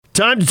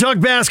Time to talk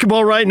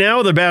basketball right now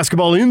with our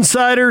basketball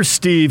insider,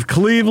 Steve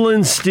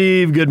Cleveland.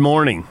 Steve, good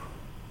morning.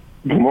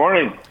 Good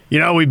morning. You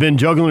know, we've been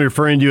jokingly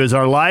referring to you as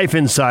our life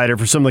insider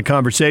for some of the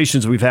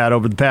conversations we've had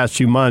over the past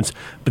few months,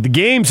 but the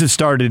games have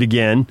started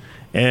again,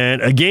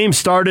 and a game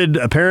started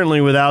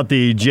apparently without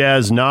the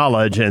Jazz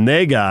knowledge, and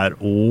they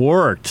got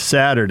worked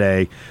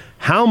Saturday.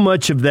 How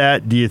much of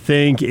that do you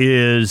think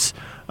is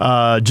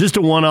just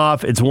a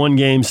one-off, it's one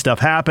game, stuff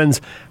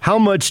happens? How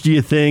much do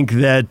you think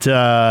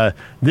that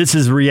this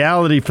is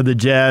reality for the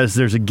Jazz?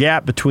 There's a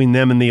gap between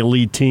them and the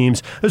elite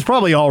teams. There's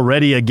probably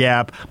already a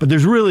gap, but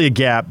there's really a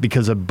gap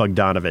because of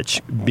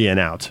Bogdanovich being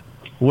out.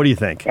 What do you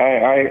think?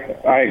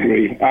 I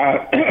agree.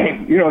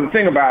 The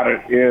thing about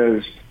it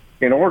is,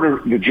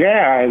 the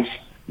Jazz,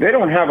 they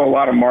don't have a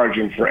lot of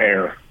margin for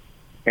error.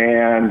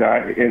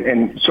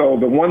 And so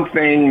the one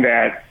thing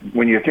that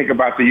when you think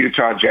about the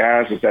Utah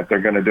Jazz is that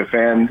they're going to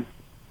defend,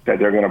 that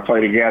they're going to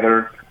play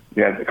together,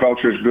 that the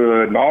culture is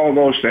good, and all of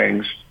those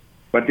things.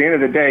 But at the end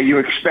of the day, you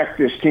expect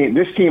this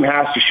team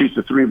has to shoot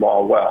the three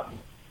ball well.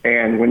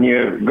 And when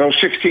you go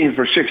 16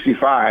 for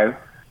 65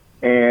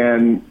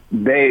 and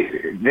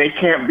they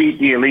can't beat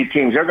the elite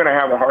teams, they're going to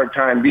have a hard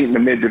time beating the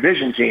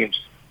mid-division teams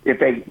if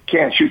they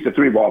can't shoot the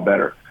three ball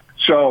better.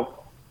 So,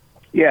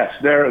 yes,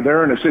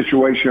 they're in a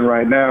situation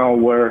right now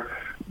where,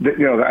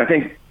 I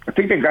think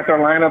they've got their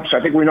lineups.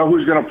 I think we know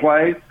who's going to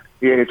play.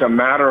 It's a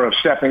matter of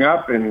stepping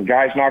up and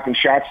guys knocking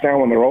shots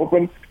down when they're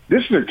open.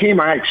 This is a team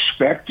I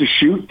expect to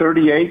shoot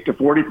 38 to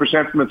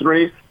 40% from the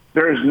three.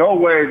 There is no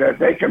way that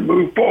they can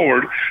move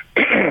forward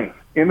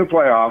in the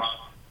playoffs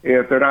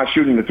if they're not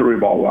shooting the three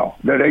ball well.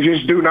 They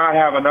just do not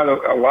have a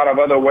lot of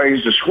other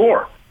ways to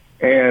score.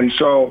 And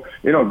so,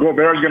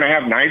 Gobert's going to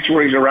have nights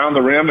where he's around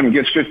the rim and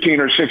gets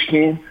 15 or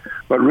 16.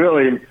 But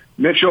really,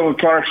 Mitchell and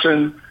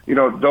Clarkson,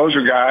 those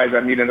are guys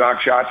that need to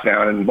knock shots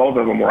down, and both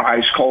of them were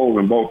ice cold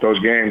in both those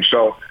games.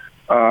 So,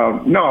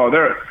 no,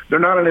 they're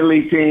not an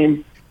elite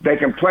team. They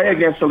can play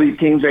against elite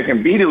teams. They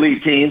can beat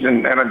elite teams,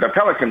 and the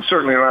Pelicans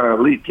certainly are not an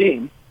elite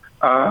team.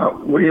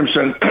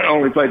 Williamson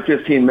only played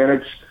 15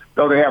 minutes,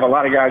 though they have a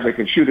lot of guys that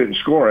can shoot it and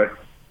score it.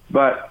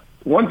 But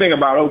one thing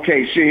about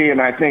OKC, and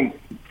I think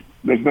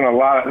there's been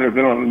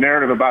a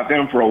narrative about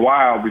them for a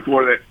while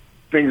before that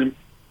things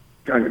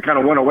kind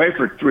of went away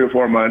for 3 or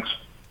 4 months.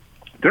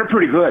 They're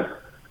pretty good.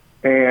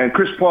 And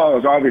Chris Paul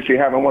is obviously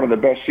having one of the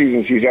best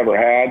seasons he's ever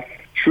had.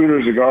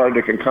 Schroeder's a guard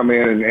that can come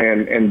in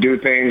and do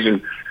things.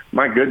 And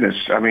my goodness,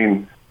 I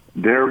mean,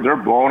 they're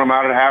blowing them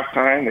out at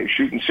halftime. They're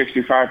shooting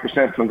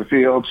 65% from the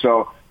field.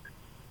 So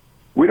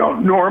we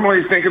don't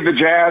normally think of the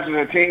Jazz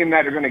as a team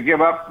that are going to give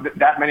up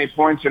that many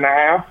points and a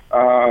half.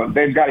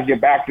 They've got to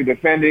get back to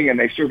defending, and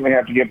they certainly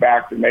have to get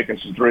back to making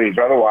some threes.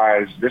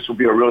 Otherwise, this will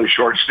be a really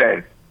short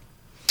stay.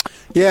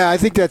 Yeah, I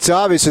think that's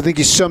obvious. I think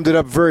you summed it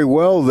up very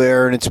well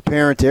there, and it's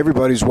apparent to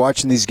everybody who's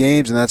watching these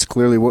games, and that's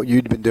clearly what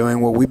you've been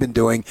doing, what we've been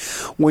doing.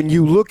 When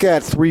you look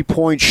at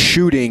three-point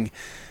shooting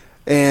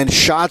and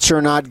shots are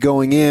not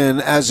going in,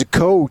 as a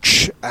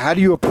coach, how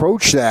do you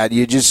approach that?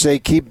 You just say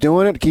keep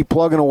doing it, keep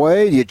plugging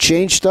away? Do you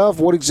change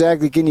stuff? What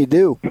exactly can you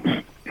do?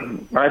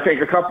 I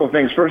think a couple of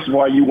things. First of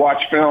all, you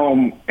watch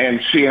film and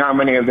see how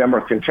many of them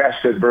are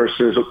contested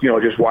versus,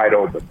 just wide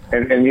open.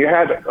 And you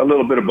had a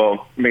little bit of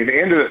both. I mean,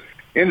 the end of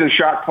the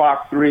shot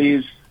clock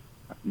threes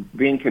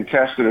being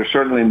contested are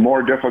certainly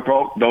more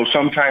difficult, though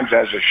sometimes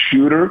as a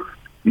shooter,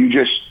 you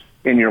just,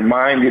 in your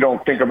mind, you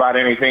don't think about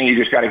anything. You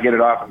just got to get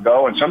it off and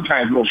go. And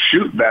sometimes we'll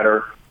shoot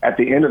better at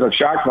the end of the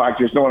shot clock,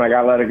 just knowing I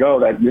got to let it go,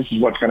 that this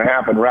is what's going to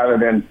happen, rather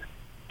than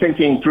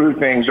thinking through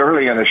things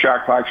early in the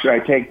shot clock. Should I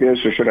take this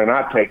or should I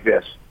not take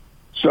this?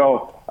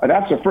 So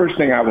that's the first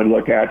thing I would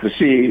look at to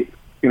see,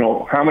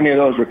 how many of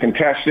those were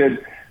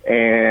contested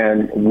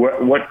and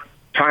what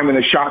time in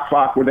the shot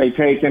clock were they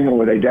taken, or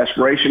were they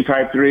desperation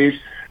type threes?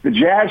 The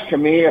Jazz, to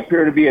me,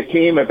 appear to be a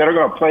team that they're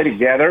going to play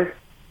together,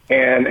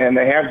 and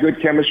they have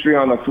good chemistry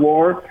on the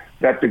floor,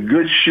 that the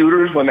good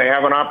shooters, when they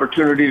have an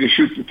opportunity to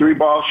shoot the three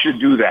ball, should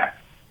do that.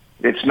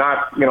 It's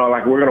not,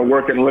 like we're going to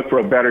work and look for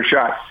a better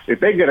shot. If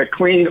they get a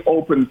clean,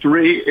 open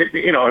three, if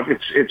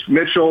it's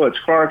Mitchell, it's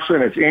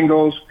Clarkson, it's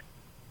Ingles,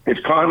 it's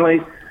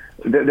Conley,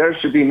 there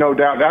should be no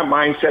doubt. That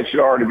mindset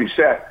should already be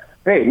set.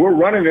 Hey, we're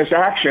running this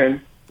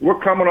action. We're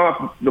coming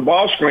off the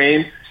ball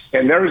screen,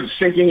 and they're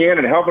sinking in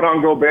and helping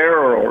on Gobert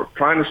or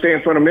trying to stay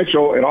in front of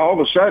Mitchell, and all of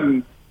a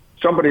sudden,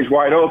 somebody's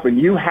wide open.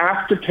 You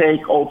have to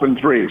take open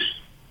threes.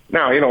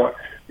 Now,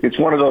 it's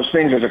one of those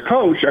things as a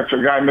coach, after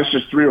a guy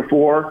misses 3 or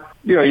 4,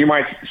 you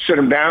might sit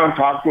him down,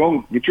 talk to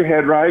him, get your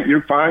head right,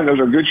 you're fine, those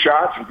are good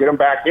shots, and get them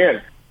back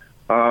in.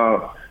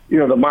 The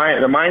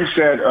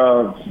mindset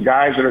of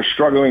guys that are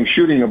struggling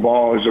shooting the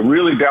ball is a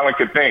really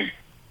delicate thing.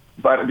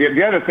 But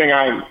the other thing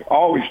I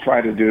always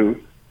try to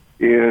do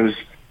is,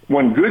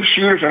 when good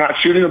shooters are not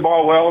shooting the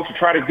ball well, to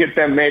try to get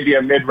them maybe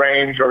a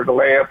mid-range or the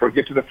layup or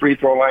get to the free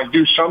throw line,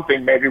 do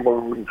something maybe where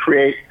we can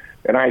create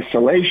an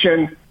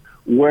isolation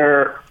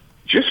where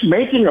just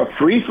making a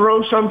free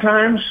throw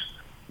sometimes,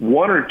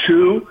 1 or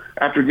 2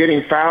 after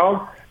getting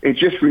fouled, it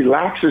just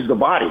relaxes the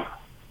body.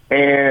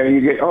 And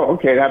you get,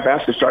 that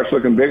basket starts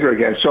looking bigger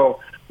again.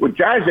 So with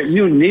guys that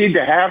you need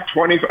to have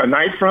 20 a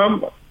night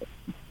from.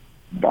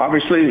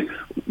 Obviously,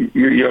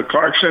 your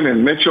Clarkson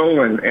and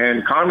Mitchell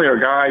and Conley are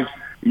guys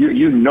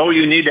you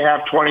need to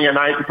have 20 a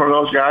night from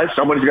those guys.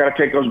 Somebody's got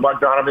to take those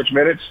Bogdanovich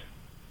minutes.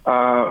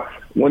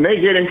 When they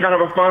get in kind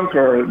of a funk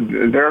or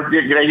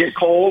they get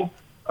cold,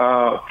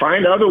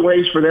 find other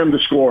ways for them to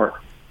score.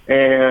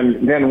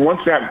 And then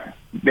once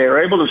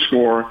they're able to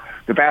score,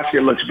 the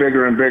basket looks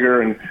bigger and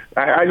bigger. And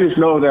I just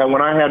know that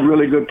when I had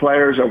really good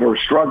players that were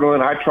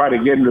struggling, I try to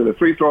get them to the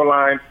free throw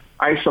line,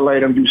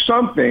 isolate them, do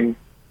something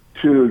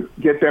to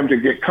get them to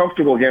get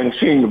comfortable again with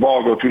seeing the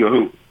ball go through the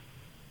hoop.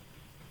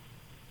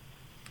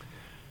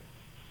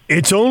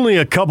 It's only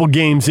a couple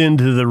games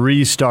into the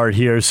restart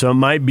here, so it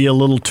might be a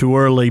little too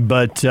early,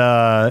 but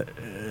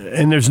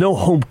and there's no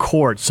home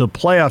court, so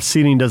playoff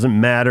seeding doesn't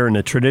matter in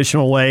a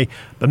traditional way,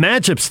 but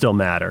matchups still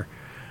matter.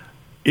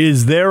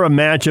 Is there a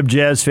matchup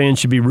Jazz fans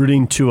should be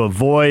rooting to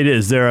avoid?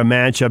 Is there a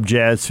matchup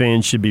Jazz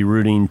fans should be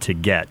rooting to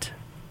get?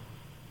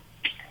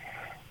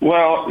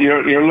 Well,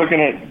 you're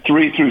looking at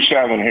 3 through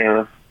 7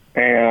 here,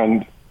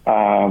 and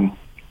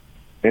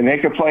they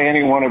could play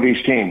any one of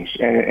these teams.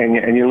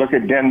 And you look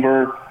at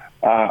Denver.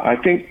 I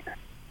think,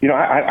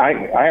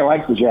 I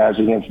like the Jazz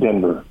against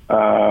Denver.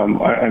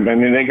 I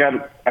mean, they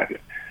got.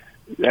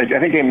 I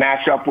think they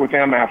match up with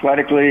them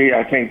athletically.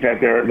 I think that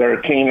they're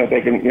a team that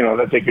they can,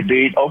 that they could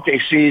beat.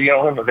 OKC,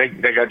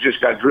 they just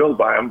got drilled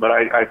by them. But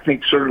I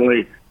think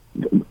certainly,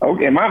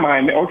 in my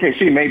mind,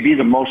 OKC may be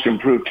the most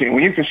improved team.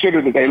 When you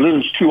consider that they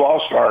lose 2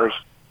 All-Stars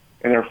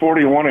and they're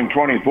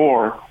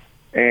 41-24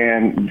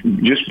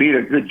 and just beat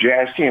a good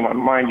Jazz team.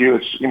 Mind you,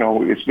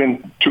 it's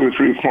been 2 or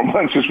 3 or 4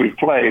 months since we've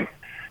played.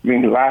 I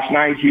mean, last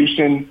night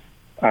Houston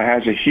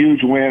has a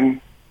huge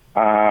win.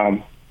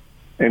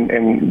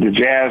 And the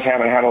Jazz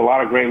haven't had a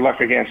lot of great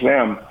luck against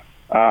them.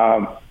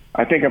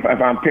 I think if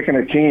I'm picking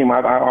a team,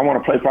 I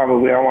want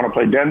to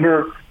play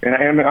Denver,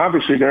 and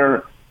obviously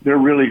they're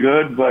really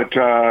good, but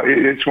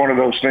it's one of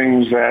those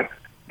things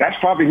that's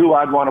probably who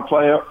I'd want to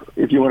play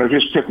if you want to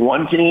just pick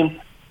one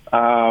team.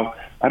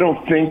 I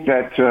don't think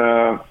that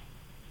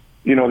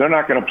they're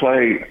not going to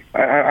play.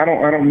 I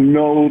don't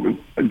know.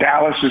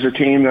 Dallas is a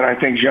team that I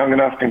think is young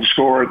enough can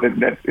score.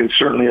 That is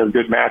certainly a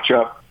good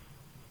matchup.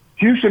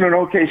 Houston and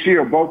OKC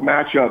are both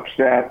matchups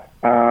that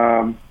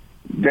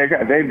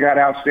they've got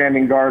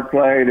outstanding guard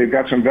play. They've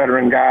got some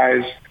veteran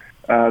guys.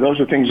 Those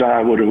are things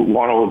I would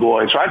want to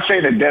avoid. So I'd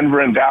say that Denver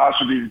and Dallas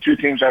would be the 2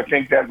 teams I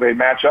think that they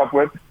match up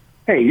with.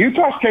 Hey,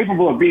 Utah's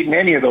capable of beating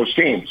any of those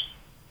teams.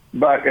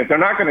 But if they're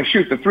not going to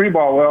shoot the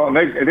 3-ball well, and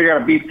they got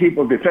to beat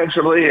people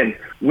defensively and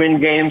win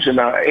games in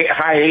the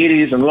high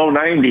 80s and low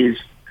 90s,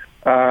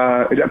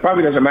 it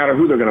probably doesn't matter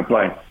who they're going to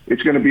play.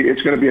 It's going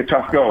to be a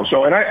tough go.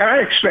 So, and I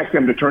expect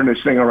them to turn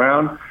this thing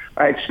around.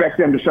 I expect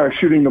them to start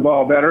shooting the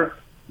ball better.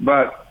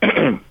 But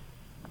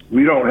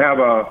we don't have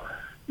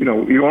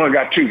you only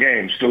got 2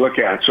 games to look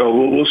at. So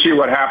we'll see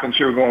what happens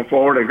here going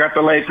forward. They've got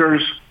the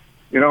Lakers,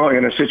 in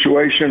a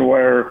situation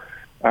where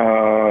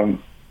the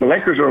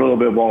Lakers are a little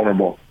bit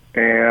vulnerable.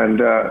 And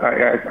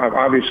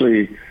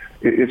obviously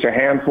it's a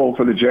handful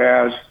for the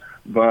Jazz,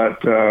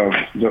 but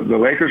the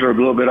Lakers are a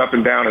little bit up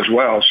and down as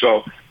well.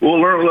 So we'll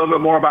learn a little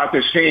bit more about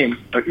this team.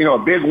 A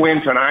big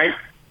win tonight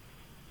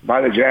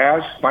by the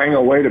Jazz, finding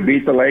a way to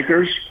beat the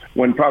Lakers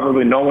when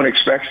probably no one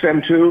expects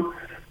them to,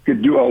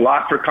 could do a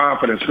lot for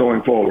confidence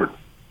going forward.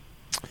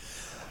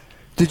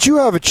 Did you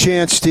have a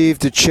chance, Steve,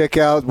 to check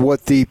out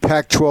what the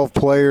Pac-12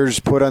 players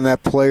put on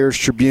that Players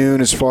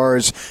Tribune as far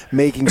as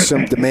making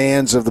some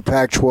demands of the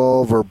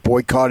Pac-12 or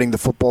boycotting the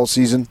football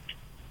season?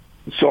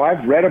 So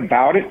I've read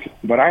about it,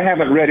 but I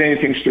haven't read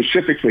anything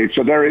specifically.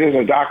 So there is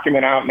a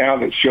document out now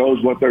that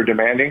shows what they're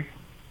demanding.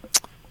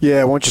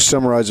 Yeah, why don't you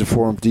summarize it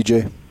for them,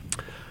 DJ?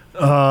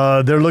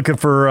 They're looking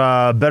for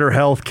better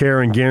health care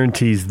and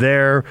guarantees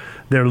there.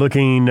 They're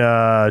looking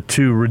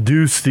to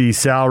reduce the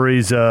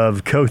salaries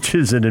of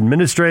coaches and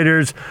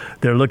administrators.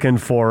 They're looking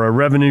for a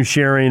revenue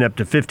sharing up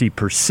to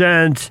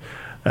 50%.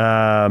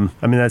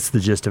 That's the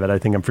gist of it. I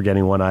think I'm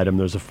forgetting one item.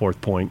 There's a 4th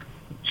point.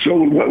 So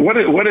what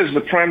is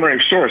the primary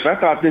source? I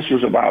thought this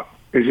was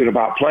is it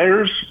about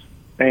players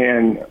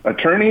and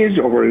attorneys,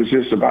 or is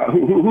this about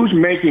who's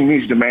making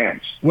these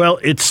demands? Well,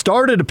 it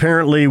started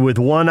apparently with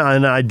one,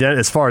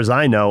 as far as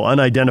I know,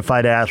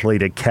 unidentified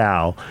athlete at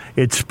Cal.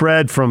 It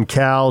spread from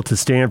Cal to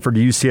Stanford,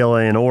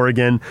 UCLA, and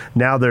Oregon.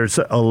 Now there's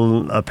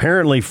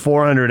apparently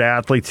 400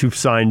 athletes who've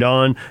signed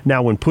on.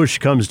 Now when push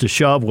comes to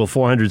shove, will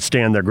 400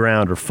 stand their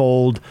ground or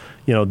fold?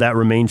 That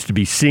remains to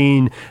be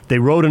seen. They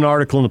wrote an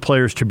article in the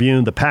Players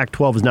Tribune. The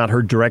Pac-12 has not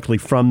heard directly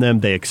from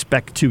them. They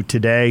expect to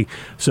today.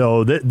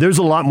 So there's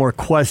a lot more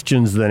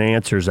questions than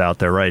answers out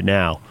there right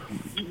now.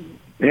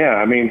 Yeah,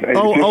 I mean... I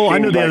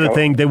know the other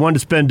thing. They wanted to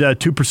spend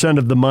 2%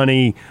 of the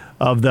money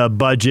of the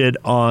budget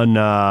on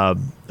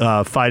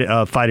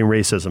fighting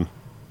racism.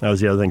 That was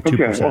the other thing,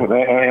 2%.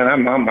 Okay. And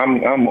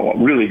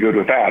I'm really good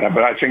with that.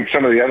 But I think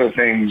some of the other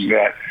things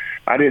that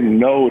I didn't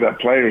know that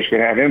players could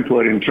have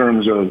input in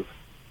terms of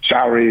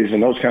salaries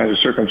and those kinds of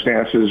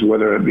circumstances,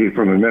 whether it be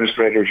from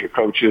administrators or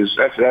coaches.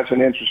 That's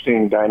an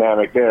interesting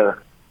dynamic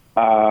there.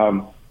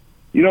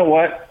 You know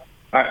what?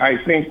 I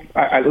think,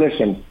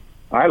 listen,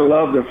 I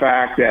love the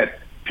fact that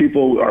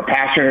people are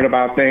passionate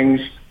about things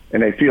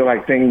and they feel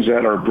like things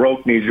that are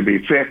broke need to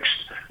be fixed.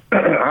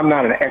 I'm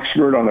not an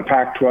expert on the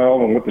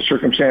Pac-12 and what the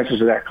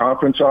circumstances of that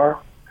conference are,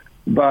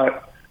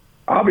 but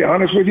I'll be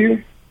honest with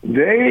you,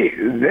 they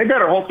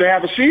better hope they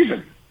have a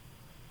season.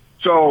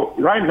 So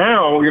right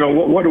now,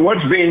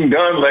 what's being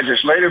done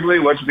legislatively,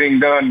 what's being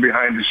done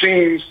behind the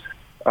scenes,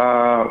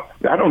 I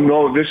don't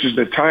know if this is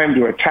the time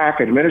to attack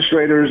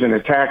administrators and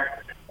attack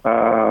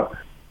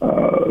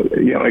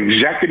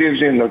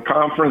executives in the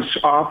conference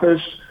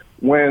office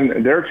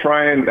when they're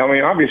trying. I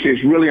mean, obviously,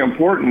 it's really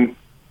important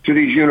to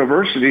these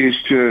universities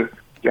to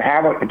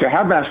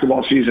have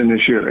basketball season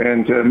this year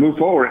and to move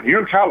forward. Here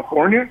in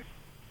California,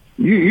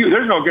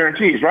 there's no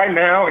guarantees. Right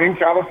now in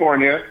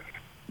California,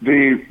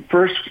 the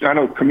first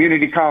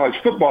community college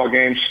football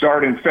games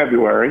start in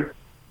February,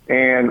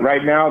 and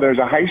right now there's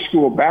a high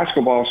school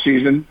basketball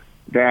season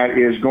that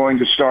is going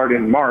to start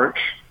in March,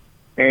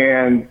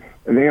 and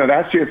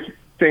that's if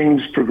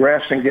things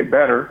progress and get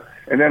better.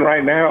 And then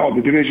right now,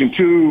 the Division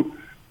II,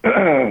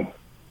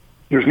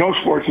 there's no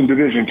sports in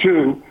Division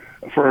II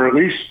for at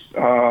least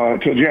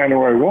till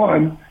January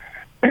 1.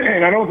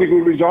 And I don't think we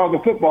resolve the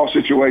football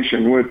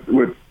situation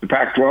with the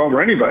Pac-12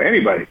 or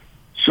anybody.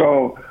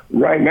 So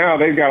right now,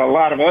 they've got a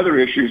lot of other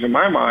issues in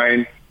my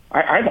mind.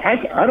 I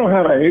don't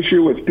have an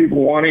issue with people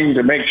wanting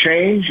to make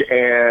change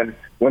and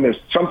when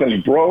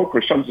something's broke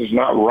or something's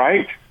not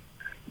right.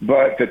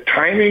 But the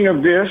timing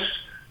of this,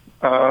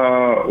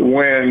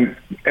 when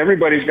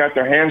everybody's got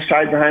their hands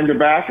tied behind their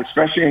back,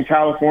 especially in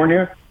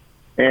California,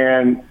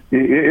 and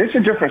it's a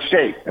different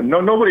state. And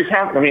nobody's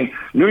happy. I mean,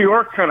 New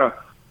York kind of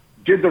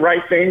did the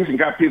right things and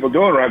got people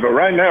doing right. But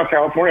right now,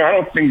 California, I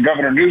don't think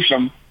Governor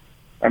Newsom,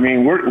 I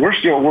mean, we're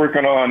still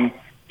working on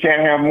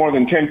can't have more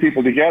than 10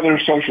 people together,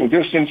 social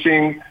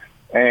distancing,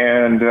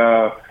 and,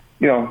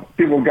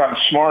 people have gotten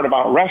smart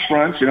about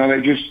restaurants.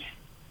 They just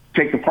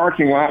take the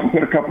parking lot and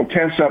put a couple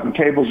tents up and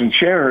tables and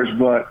chairs.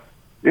 But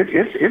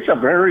it's a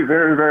very,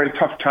 very, very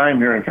tough time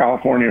here in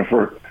California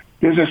for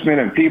businessmen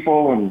and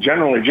people and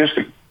generally just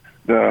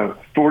the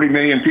 40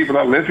 million people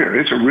that live here.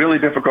 It's a really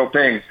difficult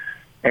thing.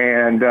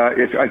 And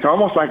it's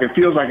almost like it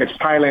feels like it's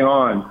piling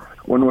on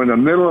when we're in the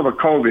middle of a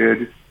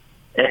COVID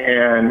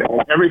and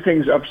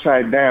everything's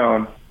upside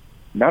down.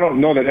 And I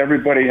don't know that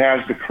everybody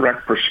has the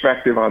correct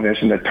perspective on this.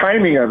 And the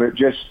timing of it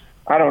just,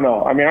 I don't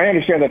know. I mean, I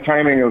understand the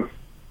timing of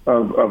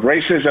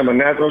racism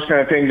and those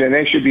kind of things, and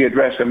they should be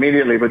addressed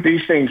immediately. But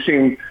these things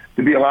seem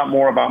to be a lot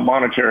more about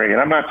monitoring. And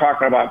I'm not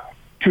talking about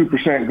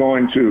 2%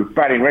 going to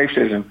fighting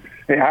racism.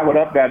 Hey, I would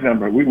up that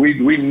number.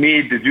 We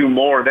need to do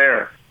more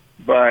there.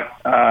 But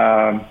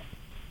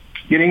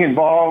getting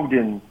involved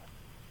in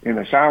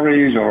the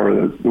salaries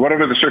or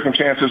whatever the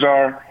circumstances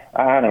are,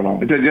 I don't know.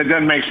 It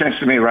doesn't make sense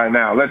to me right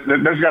now.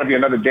 There's got to be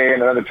another day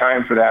and another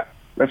time for that.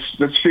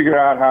 Let's figure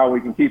out how we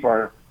can keep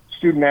our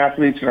student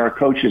athletes and our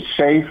coaches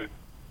safe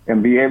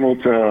and be able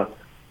to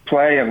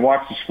play and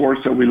watch the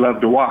sports that we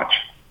love to watch.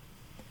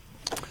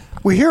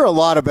 We hear a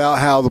lot about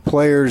how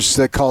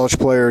that college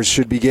players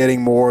should be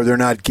getting more, they're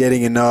not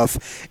getting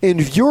enough. In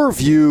your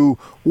view,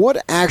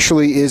 what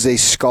actually is a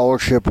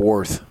scholarship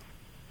worth?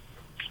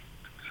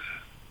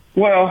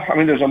 Well, I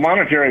mean, there's a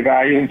monetary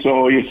value, and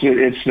so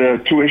it's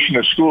the tuition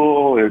of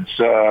school.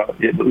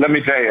 Let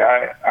me tell you,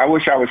 I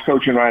wish I was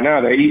coaching right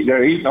now.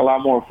 They're eating a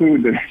lot more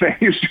food than they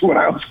used to when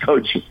I was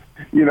coaching.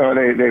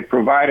 They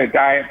provide a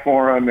diet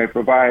for them. They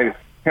provide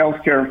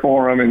health care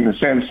for them in the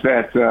sense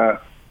that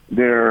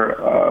they're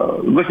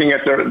looking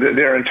at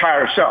their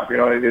entire self.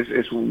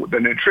 It's the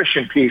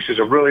nutrition piece is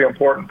a really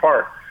important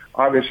part.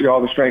 Obviously,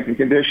 all the strength and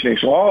conditioning.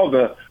 So all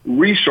the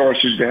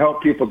resources to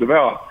help people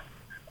develop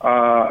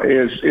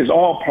is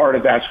all part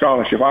of that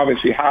scholarship.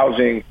 Obviously,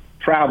 housing,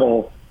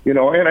 travel.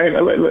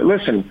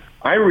 Listen,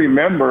 I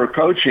remember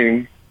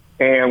coaching,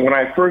 and when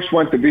I first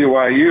went to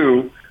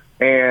BYU,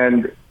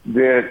 and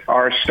that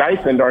our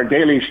stipend, our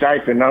daily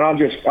stipend, and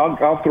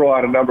I'll throw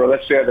out a number.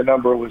 Let's say the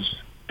number was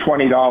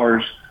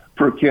 $20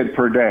 per kid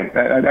per day.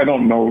 I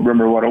don't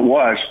remember what it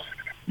was,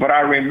 but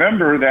I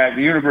remember that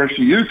the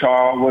University of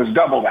Utah was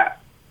double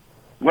that,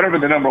 whatever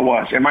the number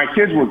was. And my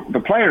kids the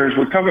players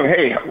would come to me,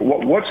 hey,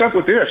 what's up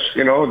with this?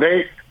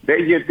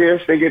 They get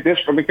this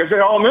from, because they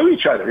all knew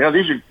each other.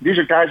 These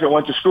are guys that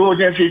went to school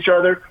against each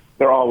other.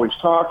 They're always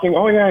talking.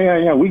 Oh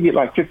yeah. We get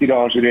like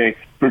 $50 a day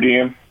per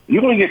diem. You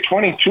only get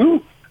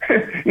 22.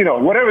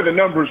 Whatever the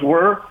numbers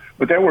were,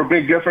 but there were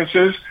big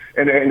differences,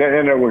 and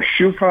there were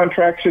shoe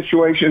contract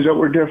situations that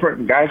were different.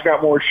 And guys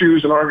got more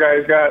shoes than our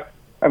guys got.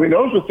 I mean,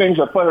 those were things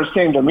that players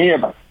came to me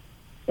about,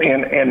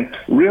 and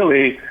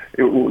really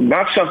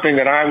not something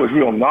that I was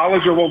real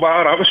knowledgeable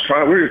about.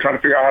 We were trying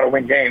to figure out how to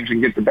win games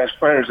and get the best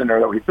players in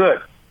there that we could.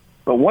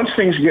 But once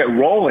things get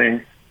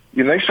rolling,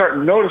 they start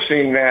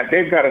noticing that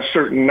they've got a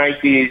certain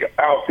Nike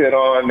outfit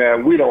on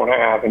that we don't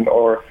have,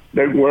 or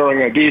they're wearing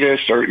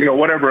Adidas, or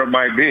whatever it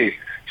might be.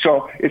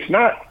 So it's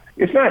not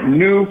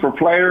new for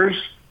players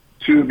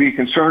to be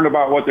concerned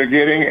about what they're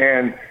getting,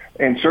 and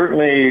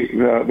certainly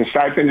the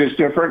stipend is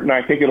different, and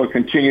I think it'll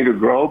continue to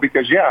grow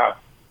because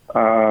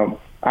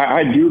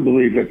I do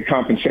believe that the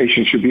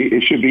compensation should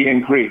be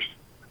increased,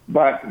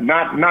 but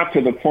not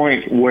to the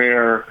point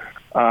where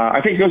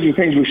I think those are the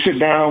things we sit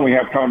down, we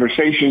have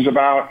conversations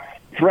about.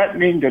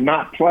 Threatening to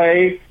not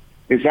play,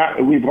 is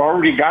that we've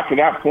already got to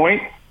that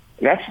point?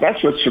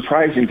 That's what's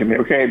surprising to me.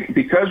 Okay,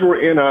 because we're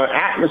in an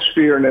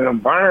atmosphere and an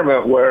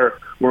environment where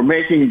we're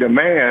making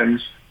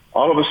demands,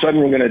 all of a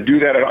sudden we're going to do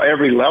that at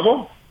every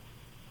level.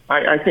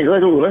 I think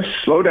let's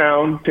slow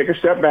down, take a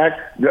step back.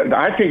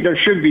 I think there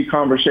should be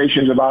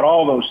conversations about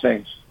all those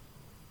things,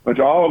 but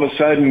all of a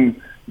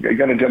sudden you're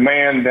going to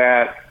demand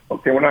that,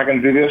 okay, we're not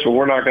going to do this or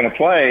we're not going to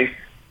play.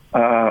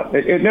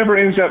 It never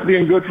ends up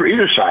being good for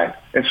either side.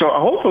 And so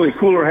hopefully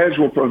cooler heads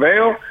will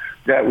prevail,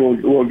 that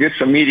we'll get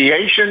some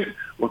mediation.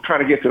 We'll try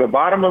to get to the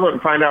bottom of it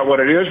and find out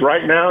what it is.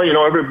 Right now,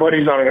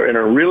 everybody's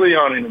really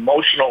on an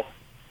emotional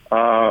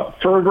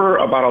fervor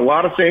about a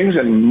lot of things,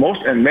 and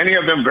many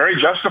of them very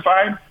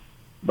justified.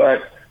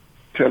 But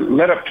to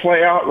let it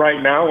play out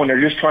right now when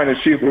they're just trying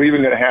to see if we're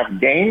even going to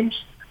have games,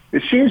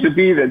 it seems to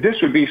be that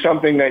this would be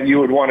something that you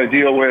would want to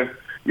deal with,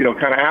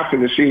 kind of after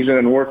the season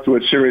and work through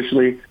it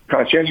seriously,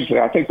 conscientiously.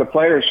 I think the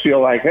players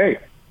feel like, hey,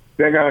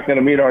 they're not going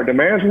to meet our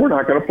demands, we're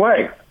not going to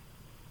play.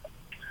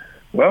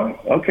 Well,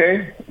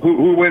 okay,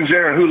 who wins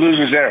there and who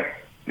loses there?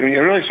 When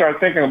you really start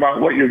thinking about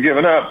what you're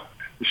giving up,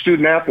 the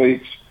student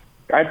athletes,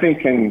 I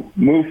think, can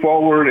move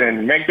forward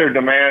and make their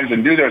demands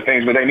and do their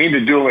things, but they need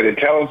to do it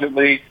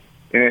intelligently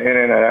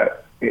and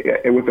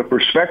with the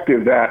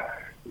perspective that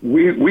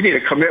we need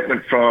a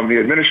commitment from the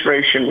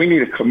administration. We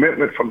need a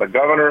commitment from the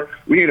governor.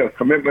 We need a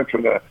commitment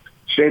from the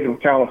state of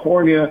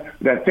California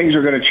that things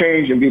are going to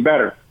change and be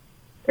better.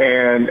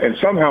 And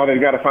somehow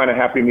they've got to find a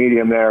happy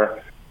medium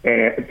there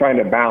and find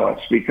a balance,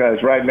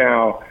 because right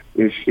now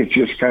it's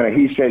just kind of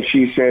he said,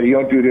 she said, you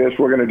don't do this,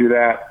 we're going to do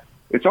that.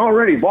 It's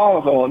already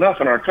volatile enough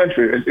in our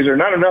country. Is there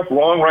not enough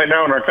wrong right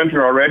now in our country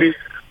already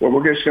where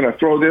we're just going to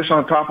throw this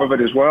on top of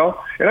it as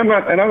well? And I'm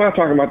not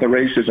talking about the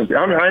racism.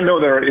 I know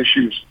there are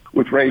issues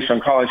with race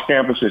on college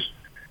campuses,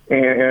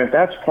 and if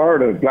that's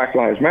part of Black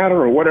Lives Matter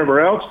or whatever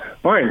else,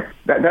 fine.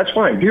 That's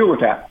fine. Deal with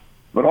that.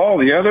 But all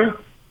the other,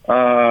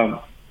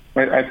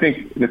 I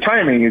think the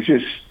timing is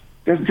just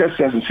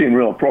doesn't seem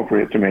real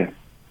appropriate to me.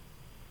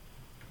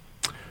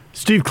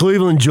 Steve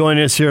Cleveland joined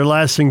us here.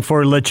 Last thing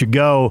before I let you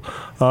go,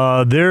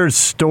 there's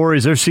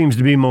stories. There seems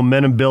to be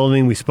momentum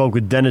building. We spoke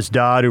with Dennis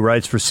Dodd, who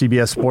writes for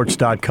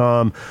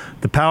CBSSports.com.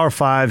 The Power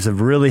Fives have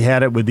really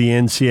had it with the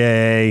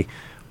NCAA.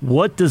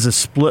 What does a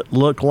split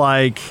look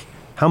like?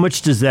 How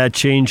much does that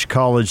change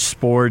college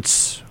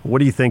sports? What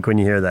do you think when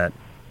you hear that?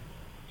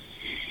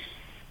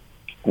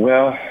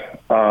 Well,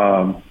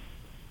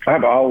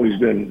 I've always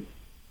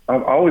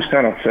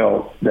kind of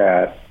felt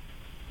that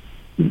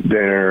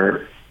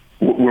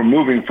we're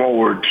moving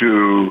forward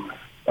to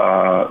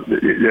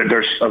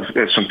there's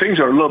some things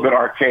that are a little bit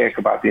archaic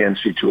about the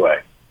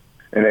NC2A,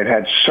 and it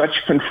had such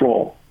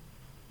control.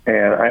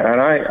 And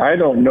I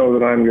don't know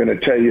that I'm going to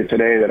tell you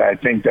today that I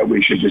think that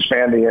we should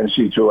disband the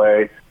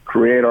NC2A,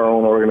 create our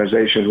own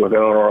organizations within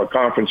our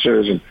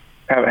conferences, and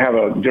have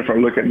a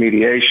different look at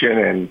mediation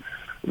and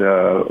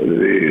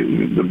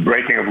the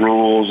breaking of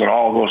rules and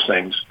all those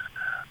things.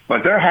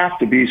 But there have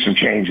to be some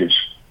changes.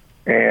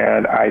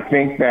 And I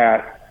think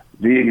that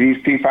these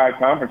P5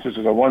 conferences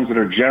are the ones that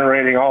are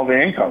generating all the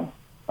income,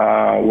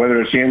 whether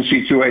it's the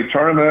NC2A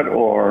tournament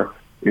or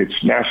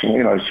it's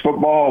national, it's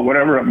football,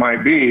 whatever it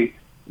might be.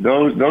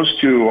 Those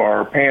two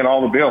are paying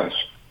all the bills.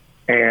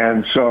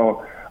 And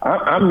so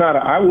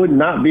I would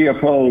not be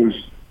opposed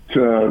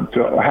to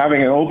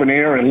having an open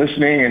ear and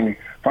listening and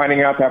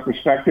finding out that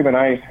perspective. And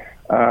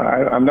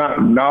I'm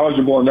not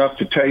knowledgeable enough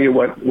to tell you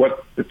what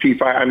the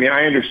P5,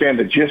 I understand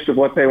the gist of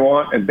what they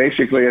want. And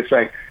basically it's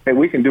like, hey,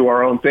 we can do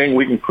our own thing.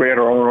 We can create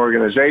our own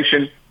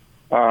organization.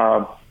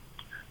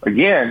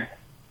 Again,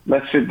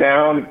 let's sit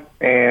down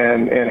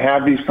and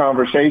have these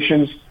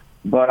conversations.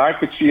 But I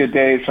could see a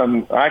day,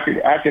 I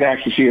could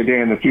actually see a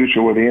day in the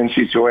future where the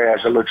NC2A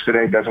as it looks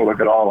today doesn't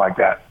look at all like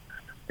that.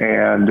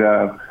 And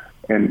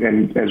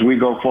as we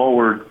go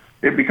forward,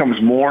 it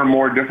becomes more and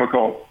more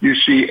difficult. You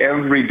see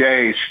every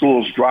day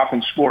schools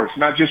dropping sports,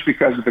 not just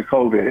because of the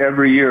COVID.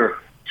 Every year,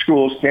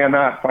 schools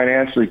cannot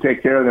financially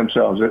take care of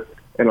themselves.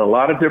 In a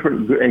lot of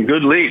different and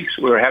good leagues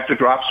where they have to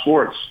drop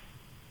sports,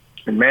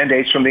 and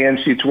mandates from the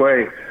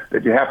NC2A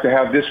that you have to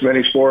have this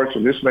many sports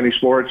and this many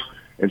sports.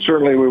 And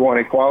certainly we want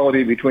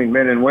equality between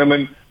men and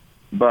women.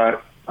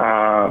 But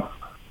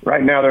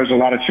right now there's a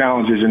lot of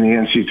challenges in the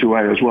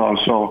NC2A as well.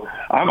 So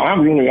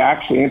I'm really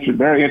actually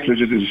very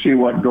interested to see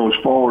what goes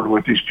forward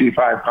with these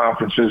P5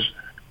 conferences.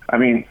 I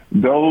mean,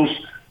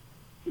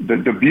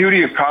 the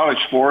beauty of college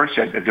sports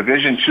at the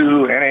Division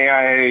II,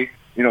 NAIA,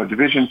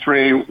 Division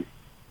III,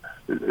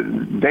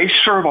 they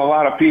serve a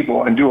lot of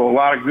people and do a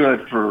lot of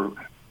good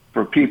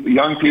for people,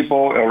 young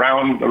people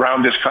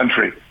around this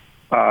country.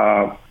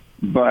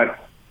 But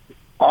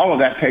all of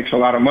that takes a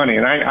lot of money.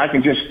 And I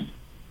can just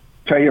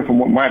tell you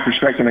from my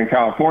perspective in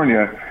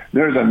California,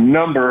 there's a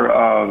number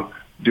of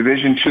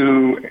Division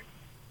II,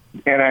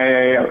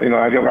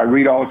 NAIA, I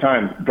read all the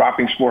time,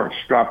 dropping sports,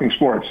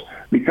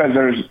 because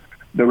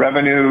the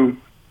revenue's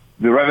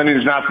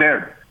not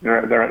there.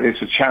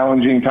 It's a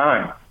challenging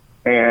time.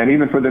 And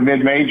even for the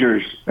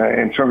mid-majors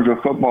in terms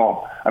of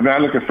football, I mean, I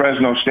look at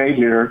Fresno State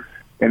here,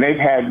 and they've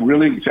had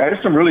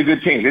some really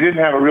good teams. They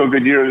didn't have a real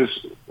good year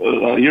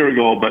a year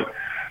ago, but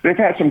they've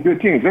had some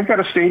good teams. They've got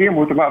a stadium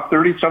with about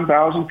 30-some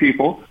thousand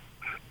people,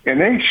 and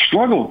they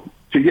struggle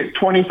to get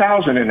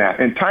 20,000 in that.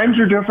 And times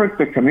are different.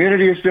 The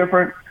community is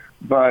different.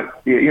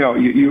 But,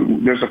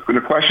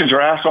 the questions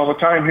are asked all the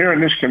time here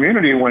in this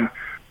community when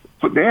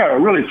they had a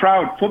really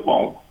proud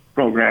football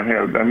program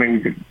here. I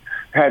mean,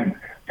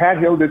 Pat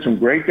Hill did some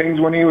great things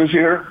when he was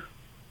here.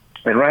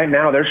 And right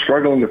now they're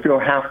struggling to fill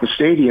half the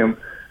stadium.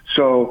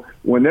 So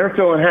when they're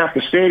filling half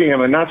the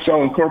stadium and not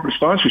selling corporate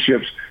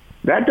sponsorships,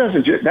 that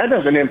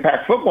doesn't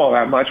impact football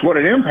that much. What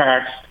it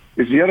impacts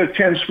is the other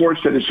 10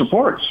 sports that it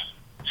supports.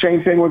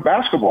 Same thing with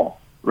basketball.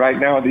 Right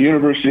now at the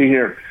university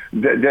here,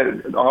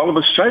 that all of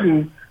a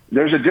sudden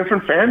there's a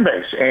different fan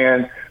base,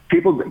 and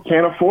people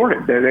can't afford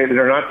it.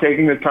 They're not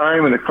taking the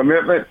time and the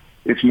commitment.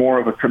 It's more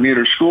of a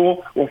commuter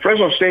school. Well,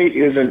 Fresno State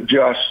isn't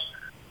just,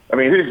 I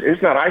mean,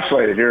 it's not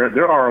isolated here.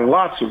 There are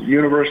lots of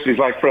universities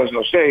like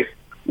Fresno State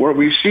where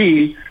we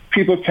see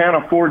people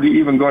can't afford to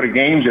even go to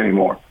games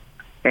anymore.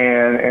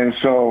 And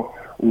so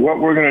what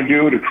we're going to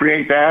do to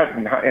create that,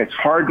 and it's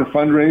hard to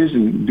fundraise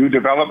and do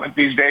development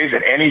these days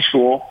at any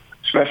school,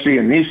 especially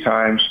in these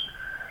times.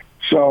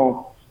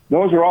 So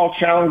those are all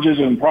challenges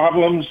and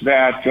problems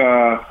that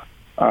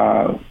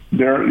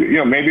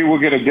maybe we'll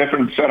get a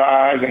different set of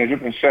eyes and a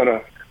different set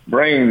of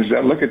brains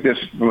that look at this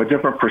from a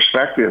different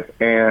perspective.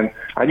 And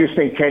I just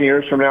think 10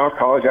 years from now,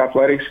 college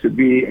athletics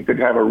could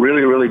have a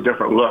really, really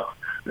different look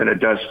than it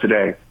does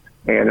today.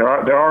 And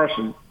there are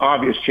some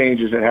obvious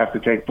changes that have to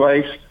take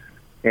place.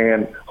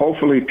 And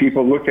hopefully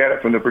people look at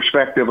it from the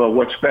perspective of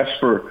what's best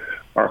for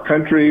our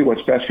country,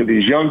 what's best for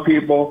these young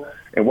people,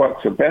 and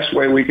what's the best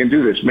way we can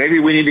do this. Maybe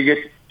we need to get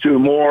to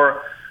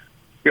more,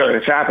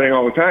 it's happening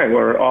all the time,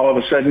 where all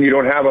of a sudden you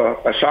don't have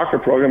a soccer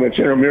program that's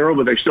intramural,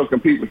 but they still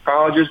compete with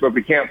colleges, but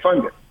we can't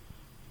fund it.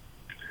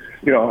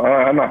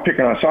 I'm not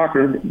picking on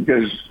soccer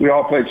because we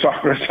all played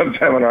soccer at some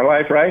time in our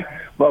life, right?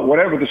 But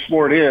whatever the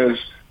sport is,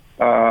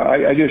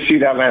 I just see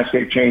that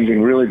landscape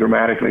changing really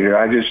dramatically here.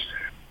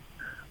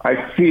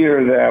 I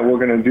fear that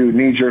we're going to do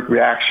knee-jerk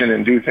reaction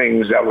and do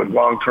things that would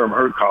long-term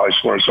hurt college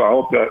sports. So I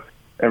hope that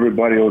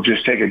everybody will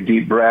just take a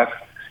deep breath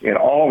in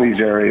all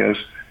these areas,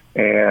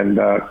 and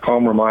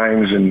calmer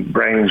minds and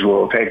brains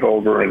will take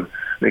over, and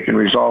they can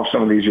resolve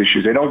some of these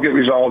issues. They don't get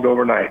resolved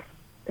overnight,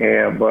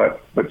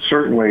 but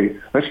certainly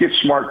let's get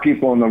smart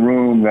people in the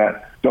room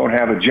that don't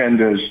have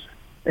agendas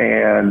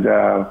and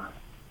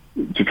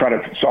to try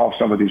to solve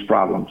some of these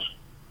problems.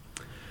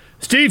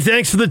 Steve,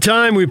 thanks for the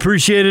time. We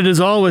appreciate it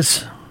as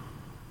always.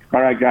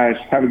 All right, guys.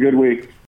 Have a good week.